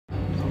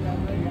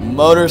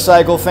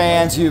Motorcycle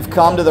fans, you've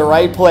come to the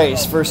right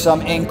place for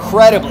some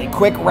incredibly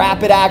quick,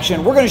 rapid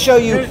action. We're going to show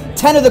you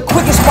 10 of the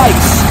quickest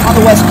bikes on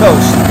the West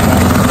Coast.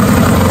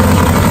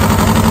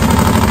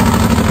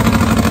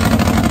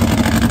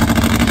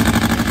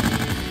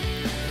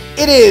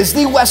 It is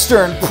the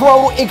Western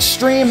Pro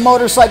Extreme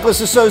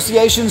Motorcyclist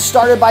Association,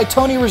 started by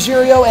Tony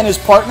Ruggiero and his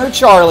partner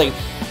Charlie.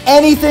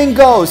 Anything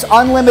goes,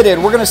 unlimited.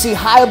 We're going to see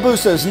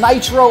Hayabusas,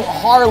 Nitro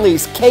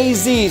Harleys,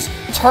 KZs,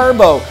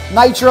 Turbo,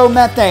 Nitro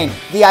Methane.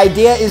 The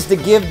idea is to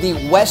give the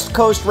West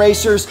Coast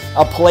racers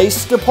a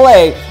place to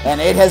play, and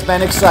it has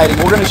been exciting.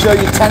 We're going to show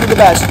you 10 of the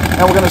best,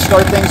 and we're going to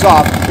start things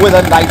off with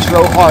a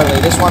Nitro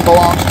Harley. This one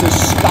belongs to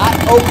Scott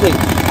Oakley.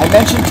 I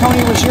mentioned Tony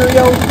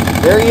Ruggiero.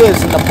 There he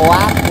is in the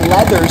black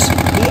leathers.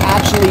 He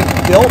actually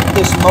built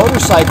this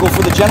motorcycle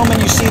for the gentleman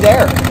you see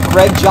there,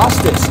 Greg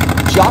Justice.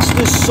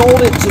 Justice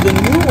sold it to the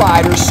new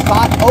rider,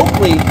 Scott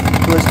Oakley,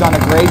 who has done a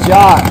great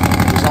job.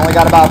 He's only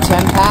got about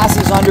 10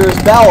 passes under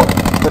his belt,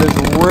 but is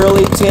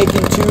really taken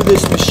to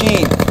this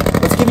machine.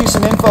 Let's give you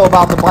some info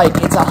about the bike.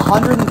 It's a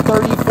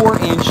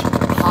 134-inch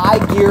high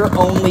gear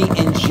only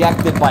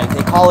injected bike.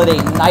 They call it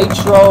a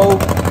Nitro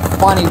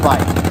Funny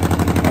Bike,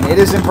 and it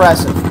is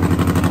impressive.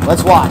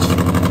 Let's watch.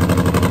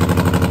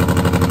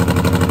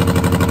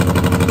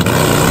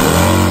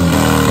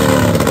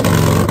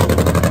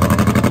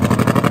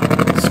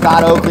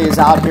 Scott Oakley is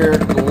out here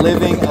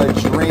living a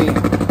dream.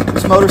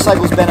 This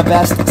motorcycle's been a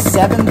best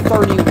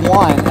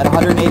 731 at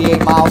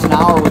 188 miles an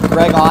hour with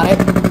Greg on it.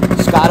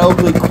 Scott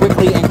Oakley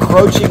quickly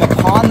encroaching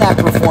upon that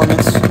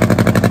performance.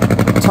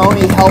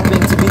 Tony helping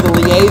to be the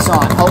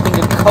liaison, helping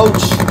to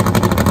coach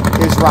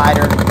his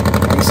rider.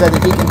 And he said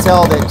that he can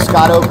tell that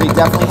Scott Oakley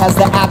definitely has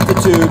the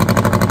aptitude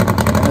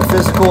and the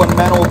physical and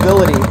mental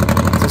ability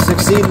to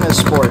succeed in this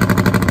sport.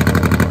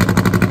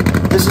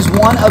 This is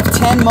one of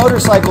 10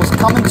 motorcycles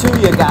coming to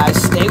you,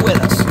 guys. Stay with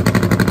us.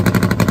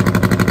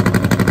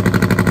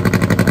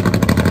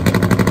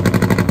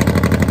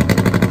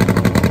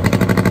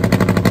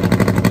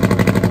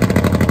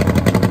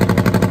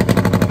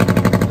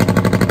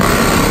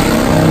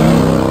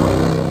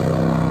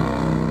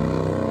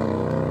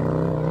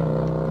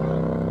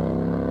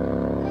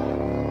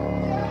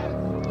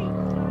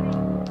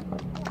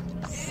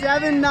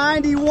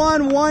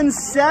 $791,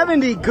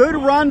 $170. Good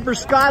run for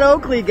Scott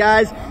Oakley,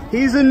 guys.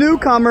 He's a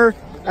newcomer.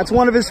 That's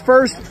one of his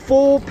first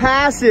full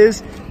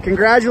passes.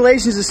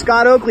 Congratulations to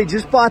Scott Oakley.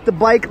 Just bought the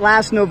bike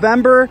last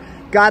November,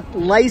 got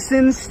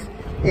licensed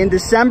in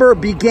December,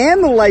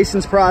 began the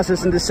license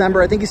process in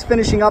December. I think he's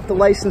finishing up the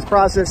license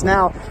process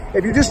now.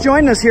 If you're just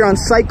joining us here on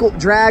Cycle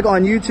Drag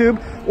on YouTube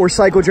or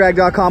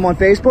CycleDrag.com on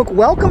Facebook,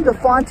 welcome to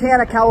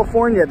Fontana,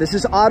 California. This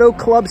is Auto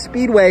Club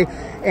Speedway,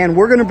 and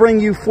we're gonna bring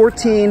you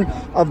 14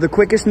 of the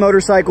quickest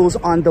motorcycles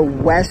on the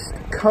West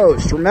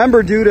Coast.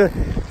 Remember, due to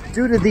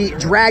the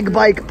drag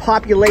bike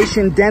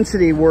population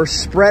density, we're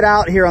spread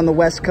out here on the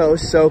West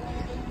Coast, so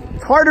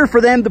it's harder for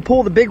them to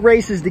pull the big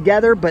races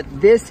together, but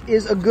this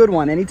is a good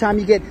one. Anytime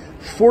you get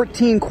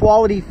 14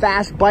 quality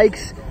fast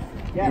bikes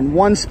in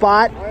one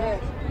spot,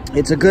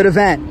 it's a good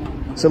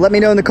event. So let me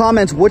know in the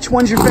comments, which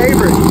one's your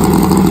favorite?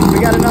 We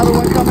got another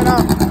one coming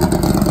up.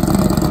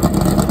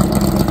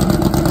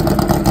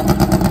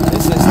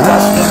 This is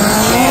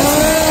Dustin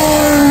Janzen.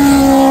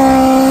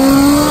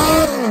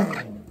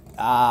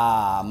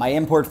 My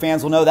import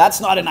fans will know that's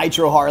not a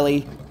Nitro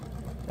Harley.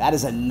 That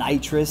is a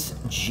Nitrous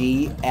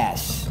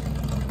GS.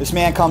 This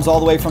man comes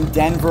all the way from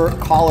Denver,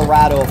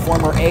 Colorado, a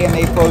former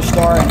AMA Pro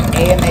Star and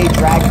AMA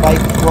Drag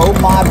Bike Pro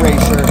Mod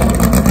Racer.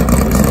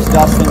 This is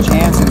Dustin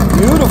Janzen.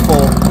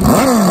 Beautiful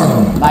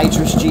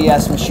Nitrous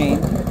GS machine.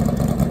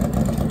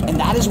 And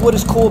that is what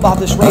is cool about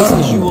this race,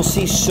 is you will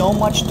see so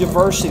much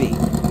diversity.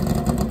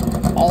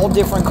 All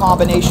different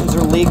combinations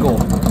are legal.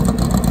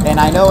 And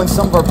I know in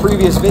some of our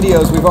previous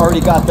videos, we've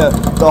already got the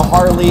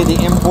Harley,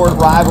 the import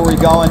rivalry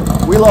going.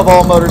 We love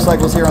all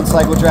motorcycles here on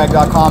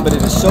CycleDrag.com, but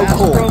it is so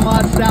cool. Pro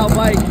Mod style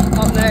bike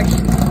up next.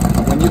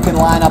 When you can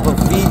line up a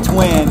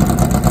V-twin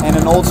and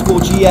an old school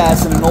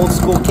GS and an old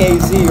school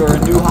KZ or a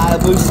new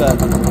Hayabusa,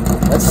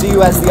 let's see who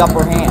has the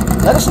upper hand.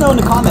 Let us know in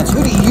the comments,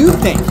 who do you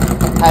think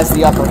has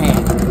the upper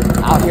hand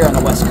out here on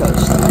the West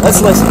Coast? Let's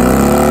listen.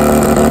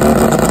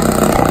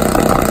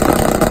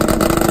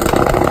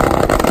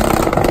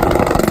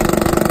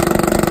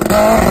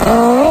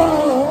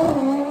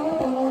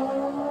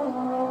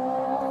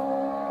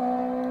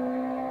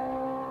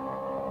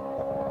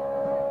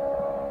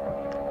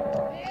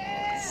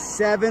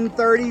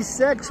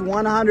 $736,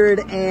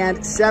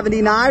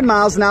 179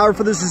 miles an hour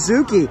for the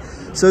Suzuki.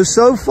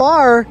 So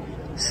far,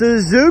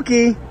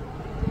 Suzuki,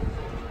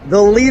 the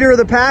leader of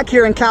the pack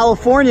here in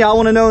California. I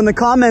want to know in the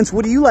comments,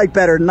 what do you like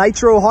better,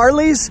 Nitro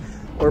Harleys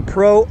or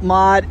Pro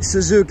Mod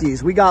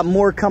Suzukis? We got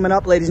more coming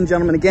up, ladies and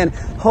gentlemen. Again,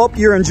 hope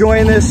you're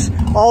enjoying this.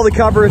 All the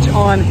coverage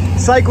on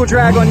Cycle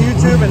Drag on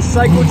YouTube and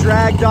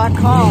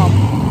CycleDrag.com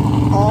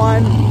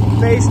on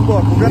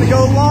Facebook. We're going to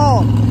go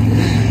long.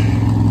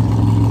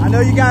 I know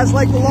you guys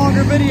like the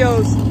longer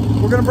videos.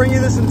 We're going to bring you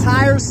this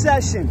entire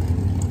session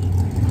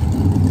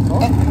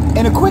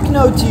And a quick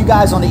note to you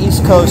guys on the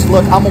East Coast.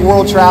 Look, I'm a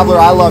world traveler.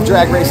 I love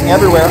drag racing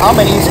everywhere. I'm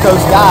an East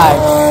Coast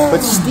guy.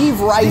 But Steve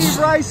Rice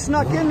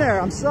snuck in there.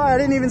 I'm sorry, I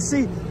didn't even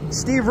see.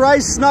 Steve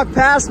Rice snuck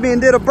past me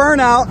and did a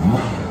burnout.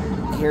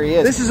 Here he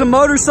is. This is a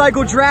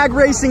motorcycle drag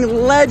racing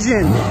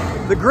legend,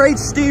 the great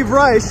Steve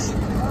Rice.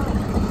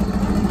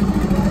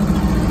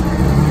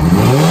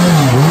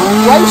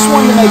 Rice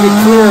wanted to make it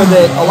clear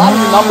that a lot of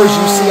the numbers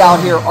you see out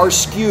here are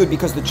skewed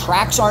because the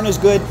tracks aren't as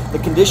good, the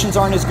conditions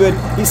aren't as good.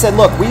 He said,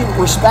 look, we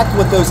respect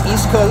what those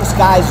East Coast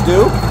guys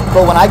do,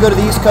 but when I go to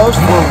the East Coast,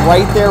 we're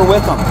right there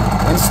with them.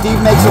 And Steve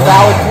makes a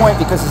valid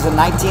point because he's a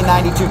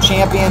 1992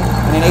 champion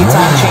and an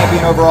 8-time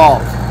champion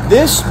overall.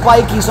 This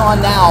bike he's on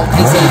now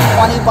is a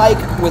funny bike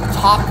with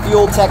top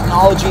fuel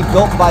technology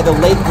built by the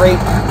late, great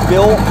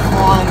Bill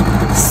Hahn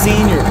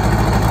Sr.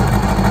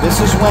 This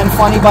is when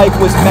funny bike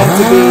was meant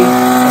to be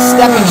a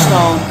stepping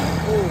stone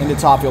into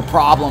top fuel.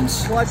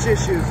 Problems. Clutch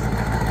issues.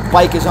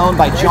 Bike is owned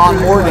by John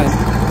Morgan,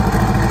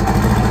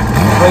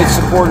 great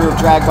supporter of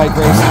drag bike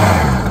racing.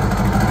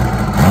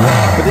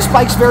 But this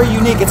bike's very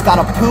unique. It's got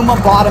a Puma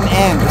bottom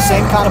end, the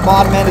same kind of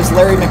bottom end as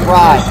Larry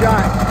McBride.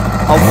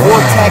 A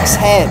Vortex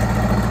head.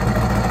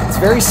 It's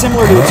very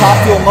similar to a top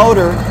fuel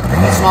motor.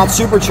 It's not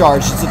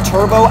supercharged. It's a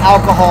turbo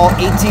alcohol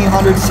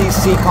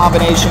 1800cc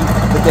combination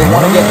that they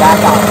want to get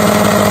back on.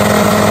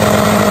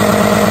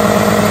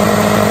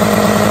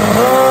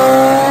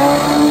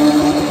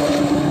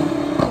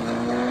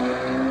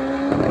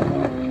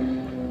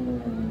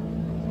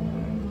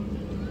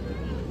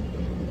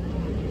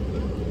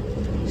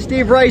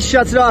 Steve Rice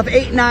shuts it off,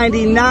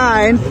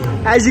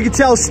 $8.99. As you can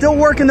tell, still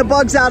working the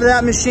bugs out of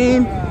that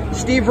machine.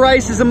 Steve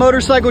Rice is a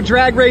motorcycle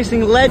drag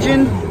racing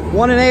legend,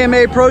 won an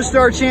AMA Pro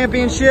Star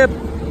Championship,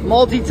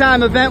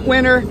 multi-time event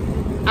winner,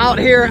 out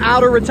here,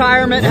 out of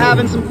retirement,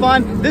 having some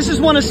fun. This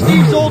is one of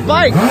Steve's old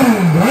bikes.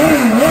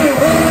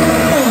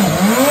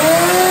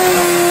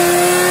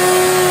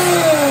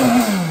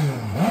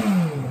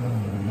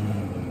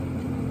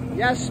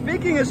 Yeah,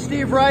 speaking of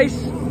Steve Rice,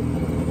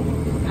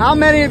 how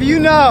many of you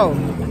know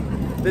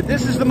that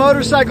this is the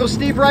motorcycle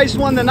Steve Rice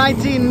won the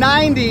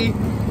 1990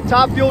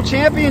 Top Fuel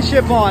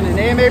Championship on in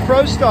AMA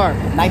Pro Star?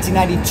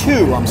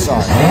 1992, I'm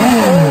sorry.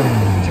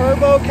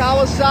 Turbo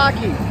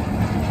Kawasaki.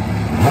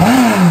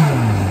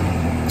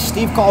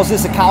 Steve calls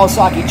this a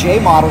Kawasaki J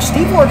model.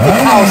 Steve worked at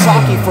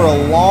Kawasaki for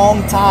a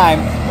long time,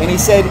 and he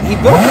said he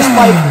built this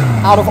bike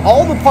out of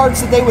all the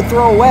parts that they would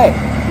throw away.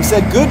 He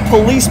said good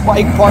police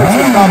bike parts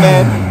would come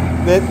in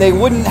that they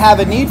wouldn't have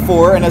a need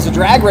for, and as a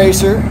drag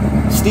racer,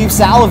 Steve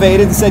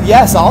salivated and said,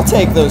 yes, I'll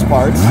take those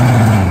parts.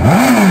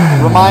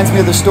 Reminds me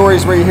of the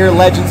stories where you hear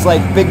legends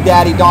like Big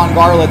Daddy Don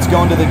Garlett's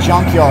going to the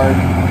junkyard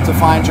to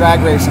find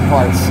drag racing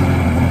parts.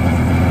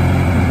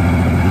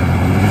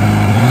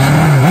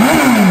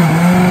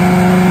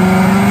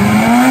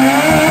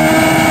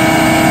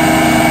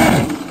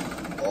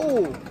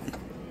 Oh.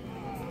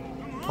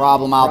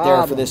 Problem out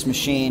there for this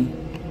machine.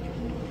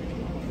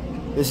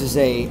 This is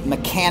a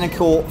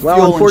mechanical fuel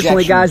Well,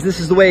 unfortunately, injection. guys, this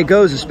is the way it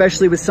goes,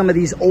 especially with some of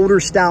these older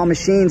style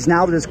machines.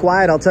 Now that it's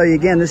quiet, I'll tell you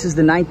again, this is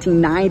the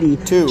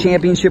 1990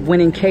 championship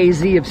winning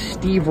KZ of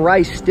Steve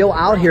Rice, still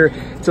out here.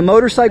 It's a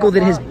motorcycle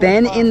that has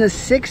been in the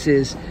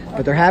 6s,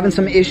 but they're having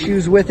some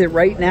issues with it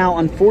right now.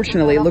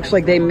 Unfortunately, it looks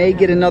like they may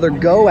get another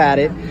go at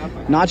it.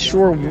 Not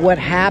sure what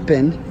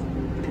happened.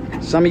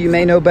 Some of you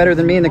may know better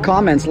than me in the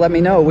comments. Let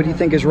me know. What do you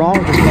think is wrong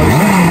with this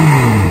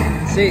motorcycle?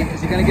 Let's see, is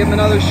he going to give him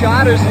another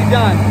shot or is he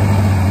done?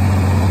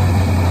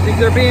 I think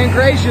they're being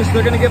gracious.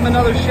 They're going to give him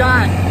another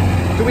shot.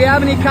 Do we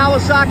have any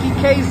Kawasaki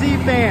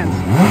KZ fans?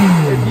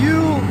 If you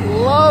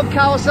love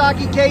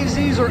Kawasaki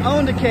KZs or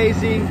owned a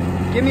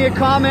KZ, give me a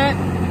comment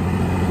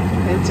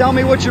and tell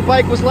me what your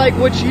bike was like,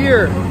 which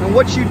year, and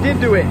what you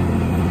did to it.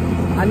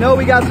 I know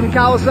we got some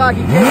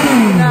Kawasaki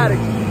KZ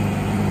fanatics.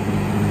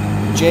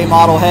 J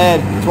model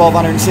head,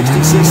 1260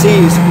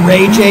 cc's,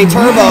 Ray J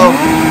turbo.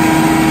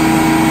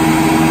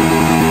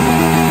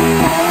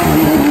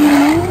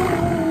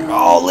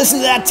 Listen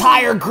to that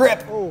tire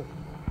grip. Oh.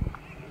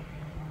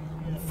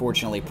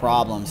 Unfortunately,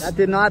 problems. That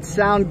did not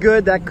sound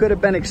good. That could have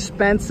been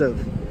expensive.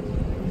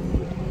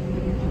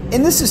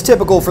 And this is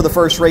typical for the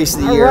first race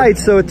of the year. All right,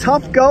 so a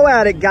tough go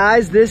at it,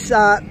 guys. This,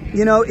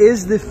 you know,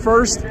 is the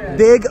first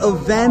big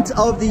event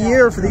of the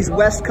year for these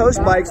West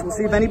Coast bikes. We'll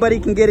see if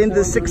anybody can get into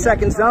the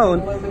 6-second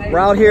zone. We're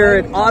out here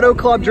at Auto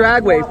Club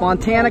Dragway,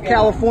 Fontana,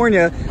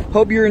 California.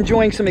 Hope you're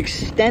enjoying some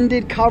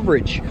extended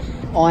coverage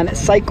on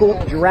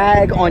Cycle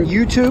Drag on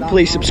YouTube.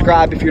 Please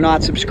subscribe if you're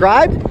not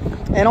subscribed.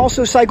 And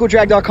also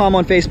cycledrag.com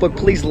on Facebook.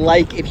 Please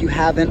like if you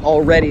haven't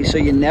already so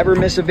you never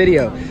miss a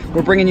video.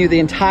 We're bringing you the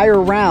entire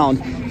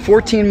round.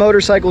 14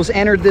 motorcycles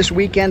entered this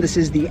weekend. This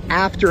is the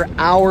After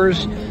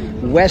Hours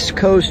West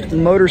Coast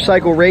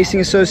Motorcycle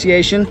Racing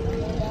Association.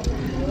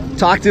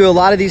 Talked to a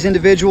lot of these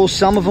individuals.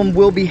 Some of them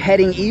will be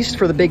heading east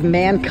for the big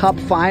Man Cup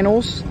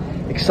finals.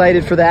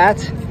 Excited for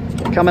that.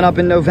 Coming up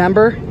in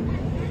November.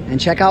 And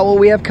check out what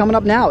we have coming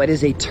up now. It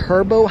is a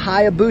turbo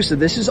Hayabusa.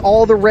 This is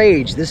all the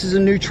rage. This is a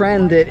new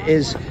trend that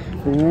is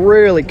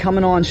really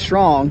coming on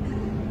strong.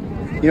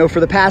 You know,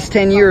 for the past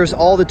 10 years,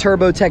 all the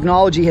turbo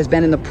technology has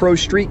been in the pro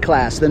street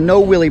class, the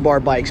no wheelie bar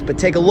bikes. But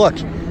take a look,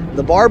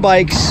 the bar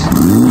bikes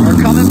are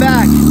coming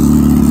back.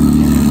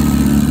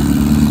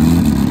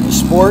 The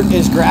sport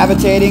is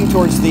gravitating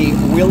towards the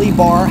wheelie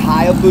bar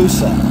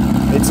Hayabusa.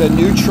 It's a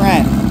new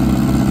trend.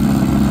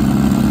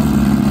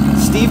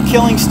 Steve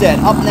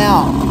Killingstead up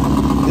now.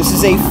 This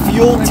is a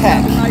Fuel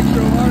Tech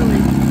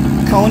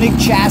Koenig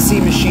chassis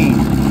machine.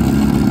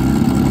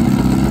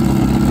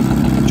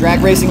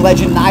 Drag racing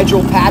legend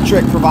Nigel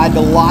Patrick provided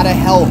a lot of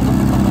help.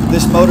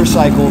 This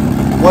motorcycle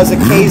was a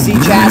KZ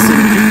chassis.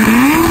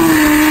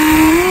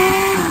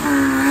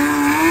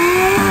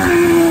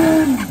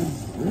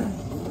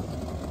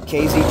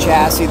 KZ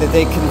chassis that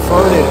they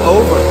converted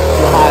over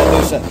to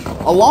Hayabusa.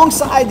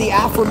 Alongside the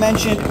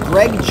aforementioned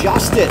Greg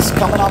Justice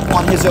coming up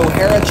on his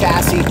O'Hara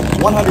chassis,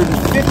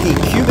 150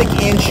 cubic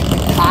inch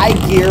high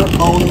gear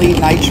only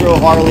Nitro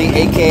Harley,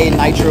 aka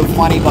Nitro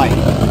Funny Bike.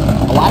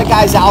 A lot of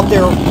guys out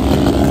there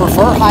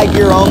prefer high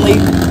gear only.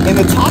 In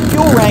the top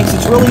fuel ranks,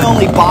 it's really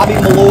only Bobby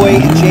Malloy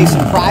and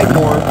Jason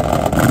Pridemore.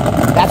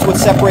 That's what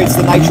separates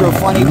the Nitro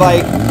Funny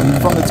Bike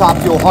from the top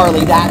fuel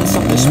Harley, that and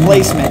some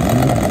displacement.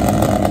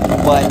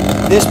 But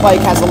this bike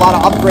has a lot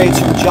of upgrades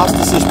from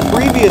Justice's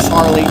previous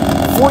Harley.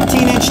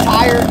 14-inch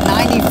tire,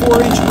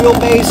 94-inch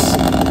wheelbase,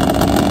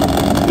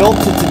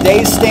 built to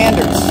today's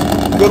standards.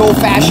 Good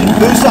old-fashioned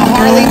Busa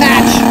Harley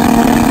match.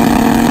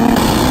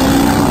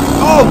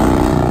 Oh,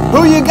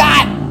 who you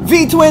got?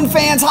 V-Twin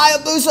fans,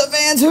 Hayabusa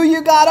fans, who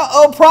you got?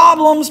 Oh,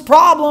 problems.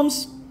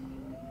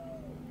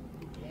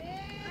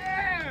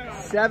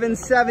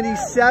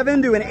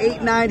 777 to an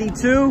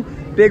 892.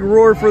 Big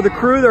roar for the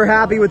crew. They're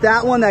happy with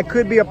that one. That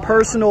could be a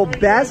personal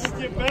best.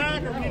 Get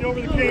back or get over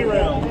the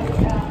K-rail.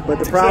 But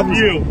the problems,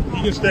 you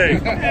can stay.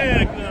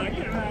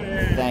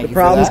 The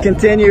problems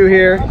continue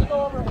here,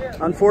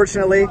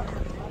 unfortunately.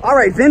 All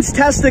right, Vince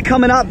Testa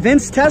coming up.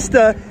 Vince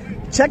Testa,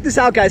 check this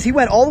out, guys. He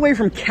went all the way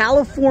from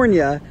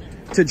California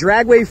to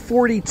Dragway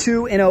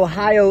 42 in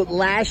Ohio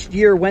last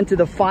year, went to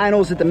the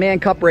finals at the Man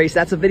Cup race.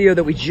 That's a video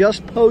that we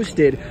just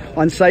posted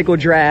on Cycle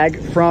Drag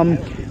from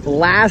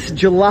last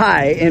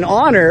July in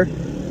honor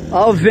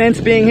of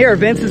Vince being here.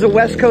 Vince is a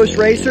West Coast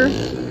racer,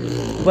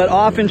 but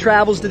often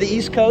travels to the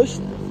East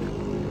Coast.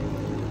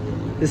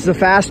 This is a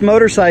fast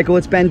motorcycle.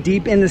 It's been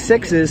deep in the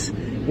sixes.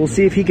 We'll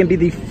see if he can be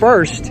the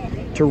first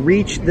to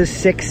reach the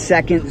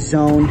 6-second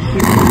zone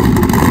here.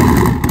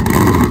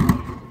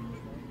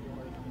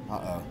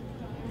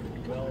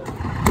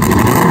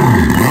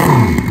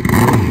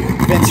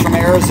 Vince from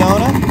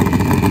Arizona.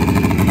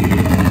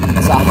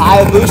 It's a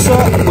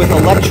Hayabusa with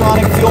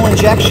electronic fuel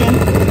injection,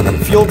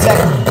 fuel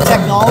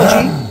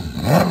technology.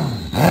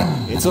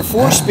 It's a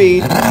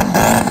 4-speed.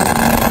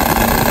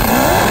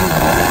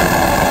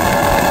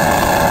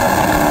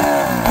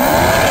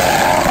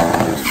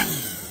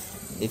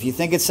 If you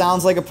think it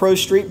sounds like a pro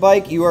street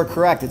bike, you are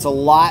correct. It's a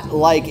lot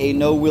like a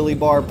no wheelie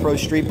bar pro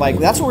street bike.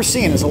 That's what we're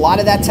seeing, is a lot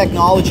of that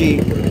technology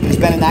has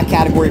been in that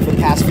category for the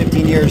past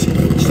 15 years,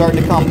 starting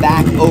to come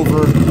back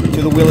over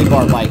to the wheelie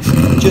bar bikes.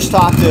 Just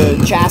talked to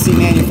chassis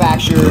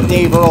manufacturer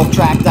Dave Earl of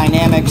Track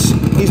Dynamics.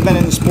 He's been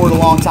in the sport a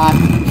long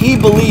time. He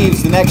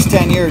believes the next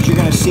 10 years you're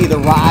going to see the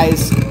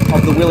rise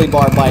of the wheelie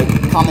bar bike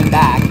coming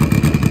back.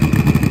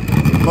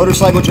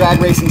 Motorcycle drag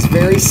racing is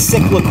very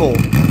cyclical.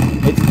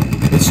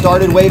 It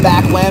started way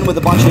back when with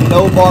a bunch of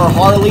no-bar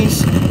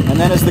Harleys, and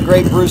then as the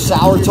great Bruce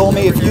Sauer told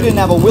me, if you didn't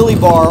have a wheelie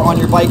bar on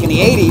your bike in the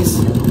 80s,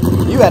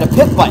 you had a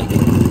pit bike.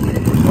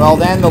 Well,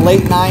 then the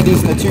late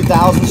 90s and the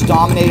 2000s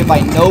dominated by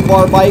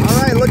no-bar bikes.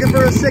 All right, looking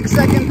for a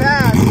 6-second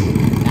pass.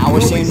 Now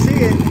we're seeing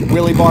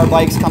wheelie bar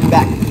bikes coming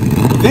back.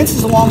 Vince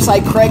is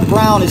alongside Craig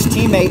Brown, his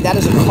teammate. That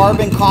is a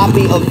carbon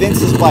copy of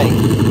Vince's bike.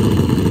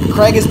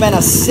 Craig has been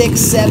a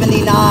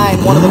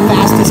 679, one of the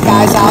fastest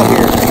guys out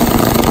here.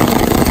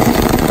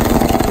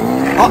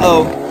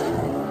 Uh-oh.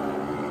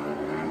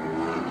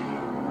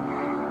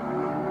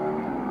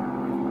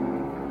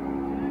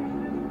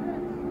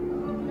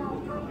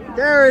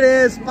 There it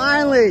is,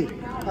 finally.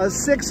 A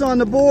 6 on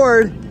the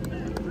board.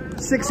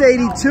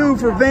 682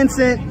 for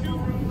Vincent.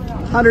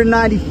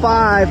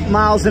 195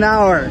 miles an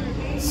hour.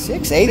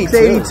 682.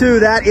 682,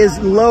 that is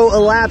low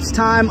elapsed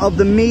time of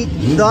the meet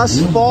thus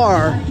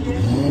far.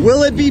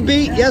 Will it be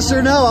beat? Yes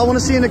or no? I want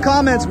to see in the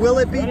comments, will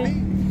it be beat?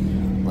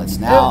 Let's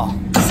now.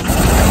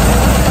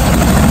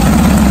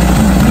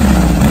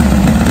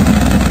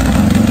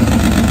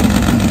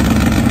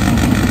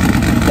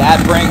 That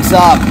brings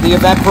up the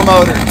event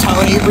promoter,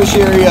 Tony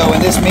Ruggiero,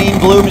 and this mean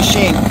blue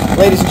machine.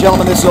 Ladies and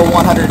gentlemen, this is a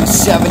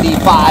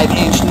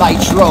 175-inch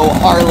Nitro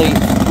Harley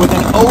with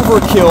an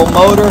overkill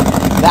motor.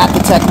 That's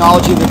the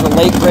technology that the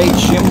late great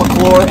Jim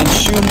McClure and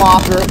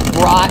Schumacher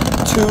brought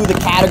to the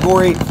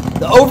category.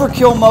 The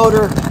overkill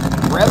motor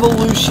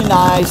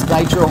revolutionized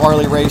Nitro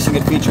Harley racing.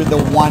 It featured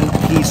the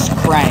one-piece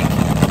crank.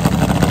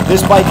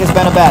 This bike has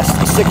been a best,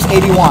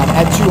 681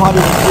 at 203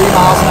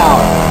 miles an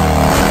hour.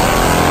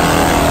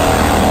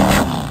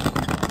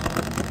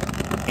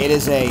 It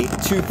is a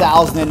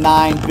 2009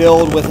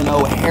 build with an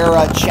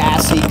O'Hara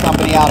chassis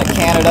company out of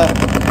Canada.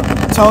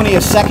 Tony,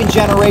 a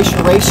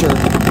second-generation racer,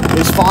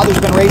 His father's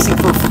been racing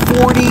for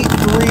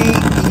 43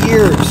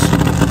 years.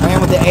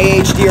 Ran with the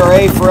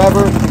NHRA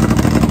forever.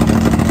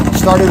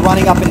 Started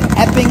running up in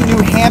Epping,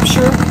 New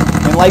Hampshire.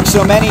 And like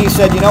so many, he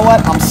said, you know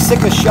what? I'm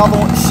sick of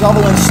shoveling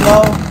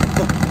snow.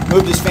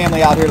 Moved his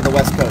family out here to the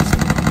West Coast.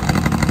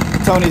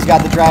 Tony's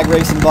got the drag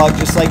racing bug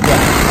just like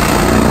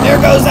that.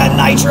 There goes that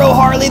Nitro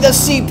Harley, the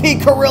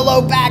CP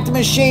Carrillo backed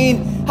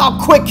machine. How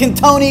quick can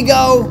Tony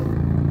go?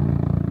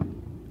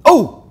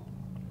 Oh!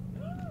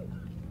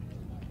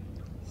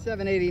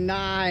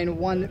 789,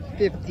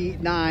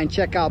 159.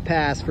 Checkout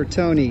pass for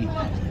Tony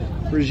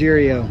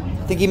Ruggiero.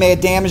 I think he may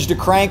have damaged a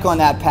crank on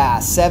that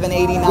pass.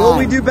 789. Will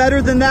we do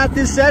better than that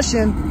this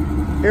session?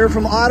 Here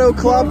from Auto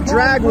Club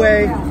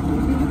Dragway.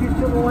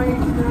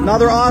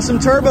 Another awesome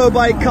turbo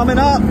bike coming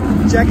up.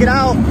 Check it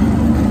out.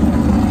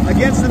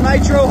 Against the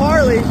Nitro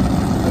Harley of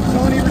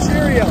Tony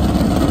Ruggiero.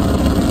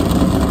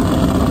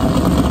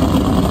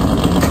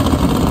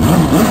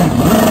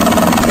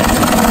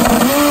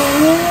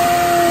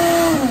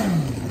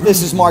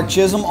 This is Mark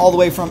Chisholm, all the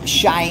way from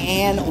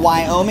Cheyenne,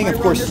 Wyoming.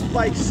 Of course, this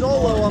bike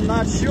solo, I'm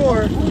not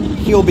sure.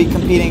 He'll be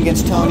competing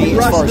against Tony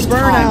as far as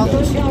time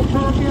goes.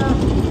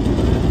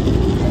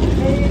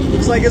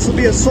 Looks like this will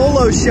be a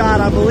solo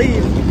shot, I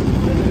believe.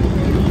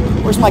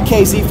 Where's my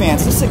KZ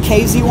fans? This is a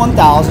KZ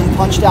 1000,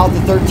 punched out the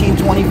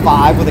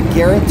 1325 with a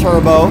Garrett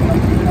turbo.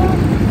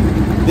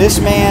 This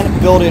man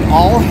built it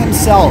all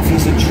himself.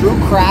 He's a true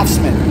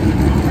craftsman.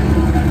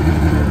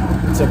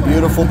 It's a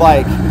beautiful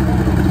bike.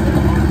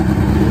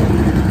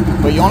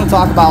 But you want to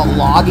talk about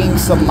logging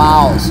some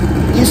miles.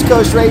 East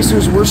Coast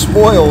racers were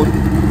spoiled.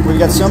 We've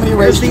got so many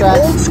racetracks. There's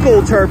the old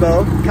school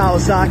turbo,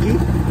 Kawasaki.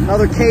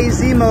 Another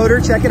KZ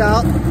motor, check it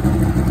out.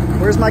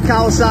 Where's my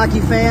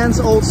Kawasaki fans,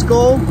 old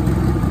school?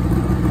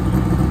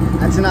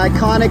 That's an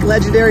iconic,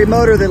 legendary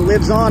motor that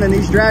lives on in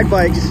these drag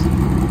bikes.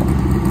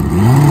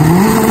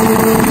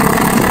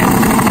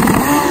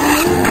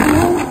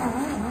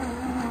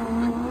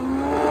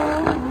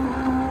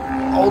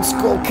 Old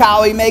school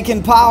Cowie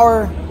making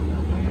power.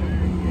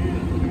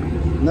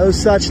 No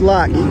such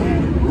luck.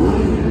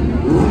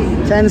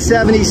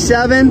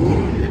 1077,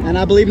 and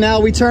I believe now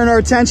we turn our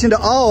attention to,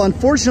 oh,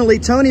 unfortunately,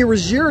 Tony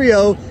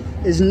Ruggiero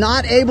is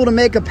not able to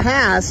make a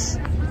pass.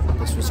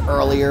 This was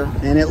earlier.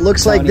 And it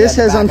looks like this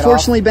has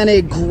unfortunately been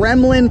a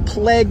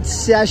gremlin-plagued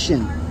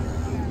session.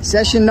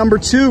 Session number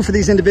 2 for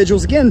these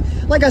individuals. Again,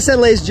 like I said,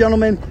 ladies and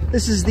gentlemen,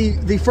 this is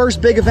the first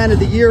big event of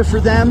the year for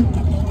them.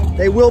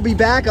 They will be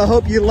back. I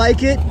hope you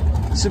like it.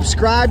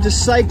 Subscribe to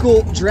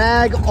Cycle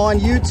Drag on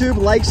YouTube,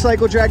 like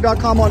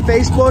cycledrag.com on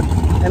Facebook,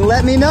 and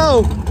let me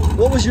know,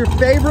 what was your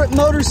favorite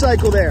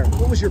motorcycle there?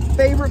 What was your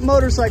favorite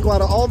motorcycle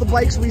out of all the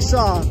bikes we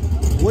saw?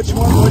 Which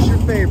one was your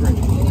favorite?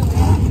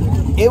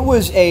 It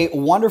was a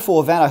wonderful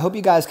event. I hope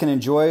you guys can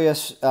enjoy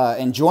us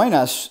and join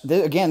us.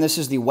 Again, this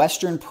is the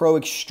Western Pro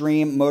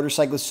Extreme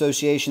Motorcyclist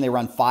Association. They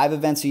run 5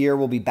 events a year.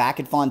 We'll be back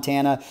at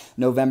Fontana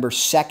November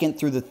 2nd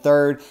through the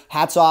 3rd.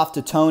 Hats off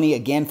to Tony,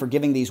 again, for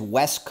giving these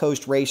West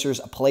Coast racers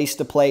a place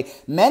to play.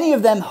 Many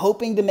of them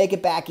hoping to make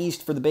it back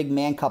east for the big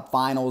Man Cup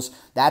Finals.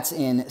 That's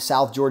in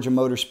South Georgia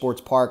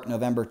Motorsports Park,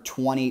 November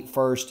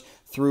 21st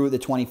through the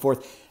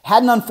 24th.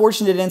 Had an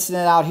unfortunate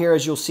incident out here.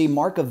 As you'll see,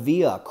 Mark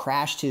Avila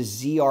crashed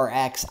his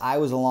ZRX. I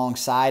was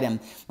alongside him.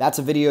 That's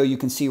a video you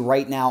can see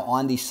right now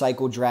on the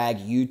Cycle Drag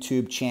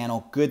YouTube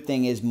channel. Good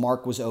thing is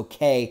Mark was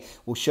okay.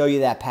 We'll show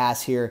you that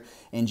pass here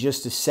in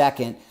just a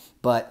second.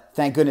 But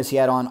thank goodness he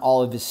had on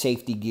all of his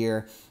safety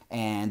gear.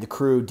 And the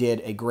crew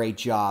did a great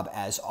job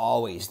as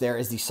always. There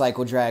is the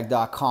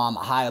CycleDrag.com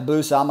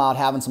Hayabusa. I'm out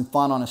having some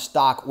fun on a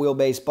stock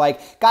wheelbase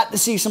bike. Got to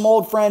see some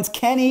old friends.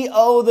 Kenny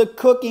O, the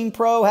cooking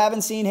pro.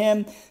 Haven't seen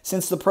him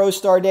since the Pro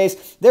Star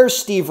days. There's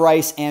Steve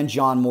Rice and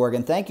John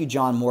Morgan. Thank you,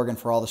 John Morgan,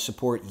 for all the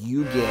support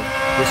you give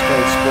this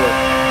great sport.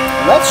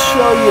 Let's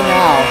show you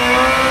now.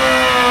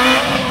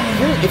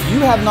 Here, if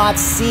you have not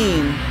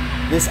seen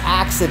this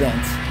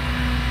accident,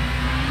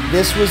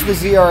 this was the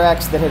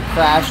ZRX that had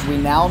crashed. We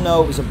now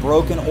know it was a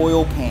broken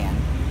oil pan.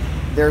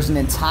 There's an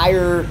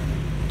entire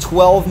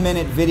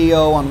 12-minute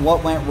video on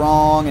what went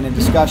wrong and a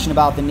discussion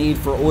about the need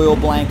for oil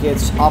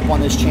blankets up on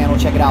this channel.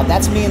 Check it out.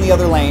 That's me in the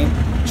other lane.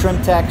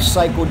 Trimtech,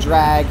 Cycle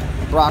Drag,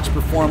 Brock's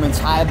Performance,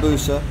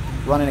 Hayabusa,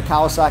 running a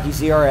Kawasaki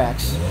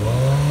ZRX.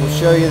 We'll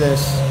show you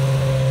this.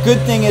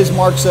 Good thing is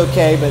Mark's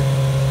okay, but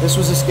this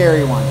was a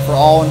scary one for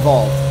all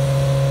involved.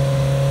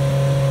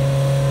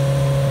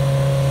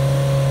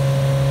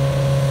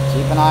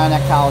 Keep an eye on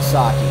that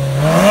Kawasaki.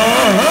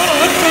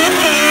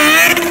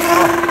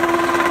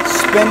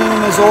 Spinning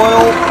in his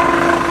oil.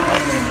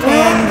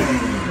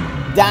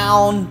 Pinned.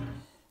 Down.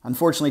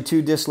 Unfortunately,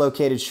 2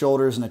 dislocated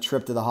shoulders and a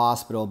trip to the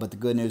hospital, but the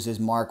good news is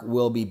Mark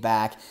will be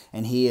back,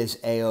 and he is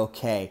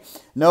A-OK.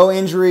 No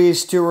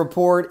injuries to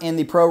report in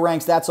the pro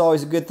ranks. That's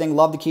always a good thing.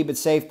 Love to keep it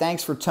safe.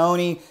 Thanks for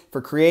Tony for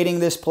creating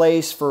this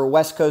place for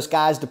West Coast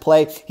guys to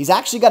play. He's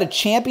actually got a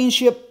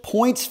championship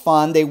points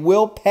fund. They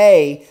will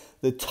pay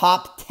the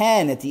top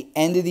 10 at the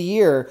end of the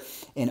year,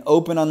 in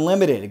Open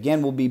Unlimited.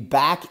 Again, we'll be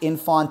back in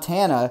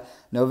Fontana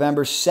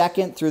November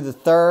 2nd through the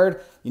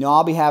 3rd. You know,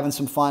 I'll be having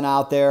some fun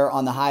out there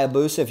on the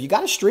Hayabusa. If you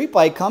got a street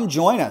bike, come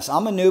join us.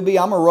 I'm a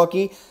newbie. I'm a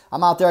rookie.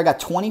 I'm out there. I got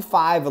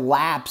 25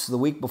 laps the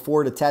week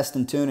before to test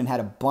and tune and had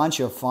a bunch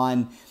of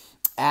fun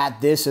at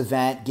this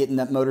event, getting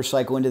that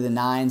motorcycle into the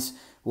 9s.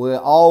 We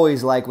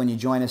always like when you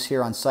join us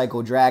here on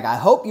Cycle Drag. I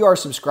hope you are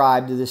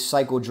subscribed to this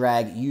Cycle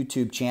Drag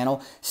YouTube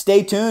channel.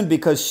 Stay tuned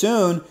because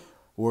soon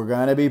we're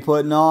going to be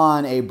putting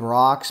on a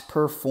Brock's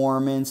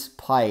Performance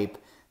pipe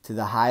to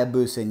the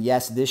Hayabusa. And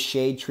yes, this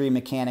shade tree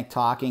mechanic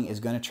talking is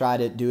going to try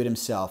to do it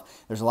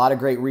himself. There's a lot of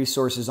great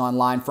resources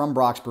online from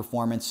Brock's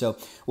Performance, so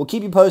we'll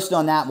keep you posted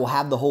on that. We'll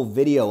have the whole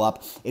video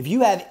up. If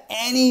you have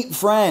any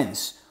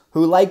friends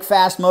who like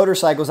fast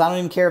motorcycles, I don't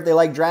even care if they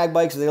like drag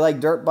bikes, if they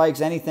like dirt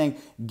bikes, anything,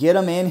 get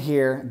them in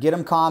here, get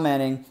them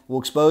commenting. We'll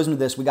expose them to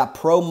this. We got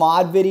pro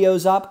mod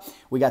videos up.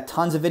 We got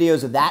tons of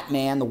videos of that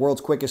man, the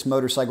world's quickest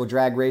motorcycle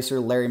drag racer,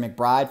 Larry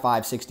McBride,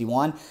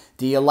 561.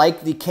 Do you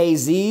like the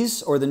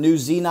KZs or the new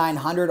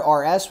Z900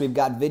 RS? We've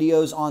got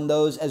videos on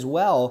those as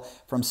well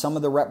from some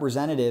of the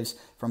representatives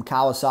from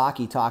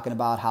Kawasaki talking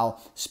about how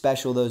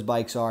special those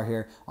bikes are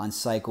here on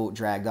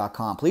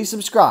CycleDrag.com. Please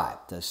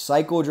subscribe to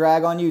Cycle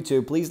Drag on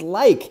YouTube. Please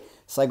like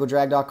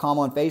CycleDrag.com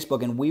on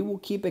Facebook, and we will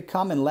keep it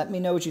coming. Let me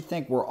know what you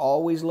think. We're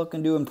always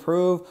looking to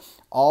improve,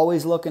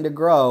 always looking to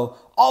grow,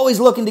 always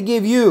looking to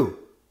give you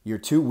your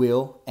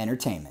two-wheel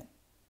entertainment.